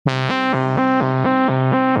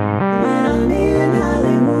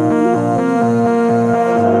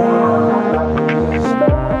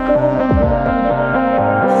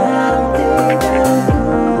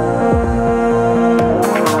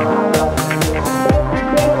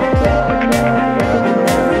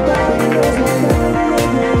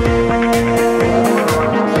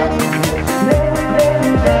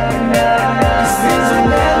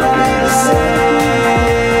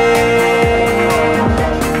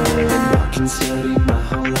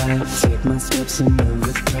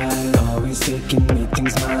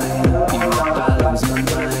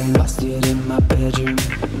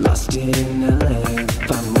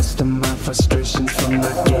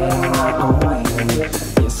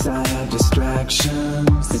Yes, I have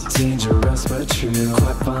distractions, they're dangerous but true.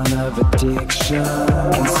 Quite fond of addiction,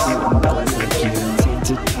 concealing boys like you.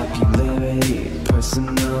 Tainted popularity,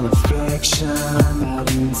 personal affection. I'm bad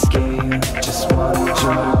and scared, just wanted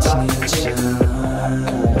your attention.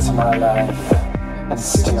 Come into my life and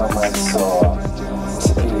steal my soul, to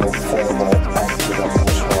be your favorite active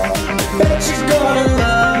control. Bet you're gonna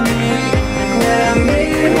love me when I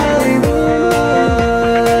make it Hollywood.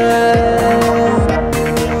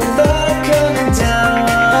 Thought of coming down,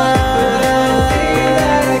 but I feel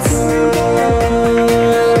that I could.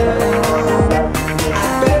 I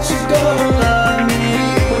bet you're gonna love me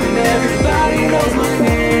when everybody knows my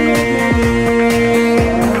name.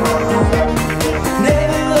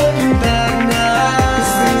 Never looking back now,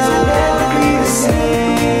 'cause things will never be the same.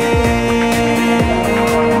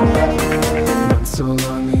 Not so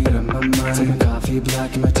long, made up my mind. Take my coffee black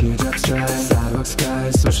and my teardrops dry. Sidewalk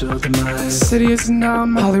skies, social demise. City is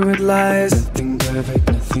numb, Hollywood lies. Nothing perfect,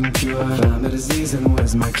 nothing pure. Found a disease and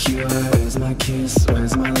where's my cure? Where's my kiss,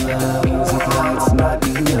 where's my love? Music lights, not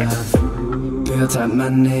enough. Built up my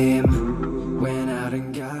name.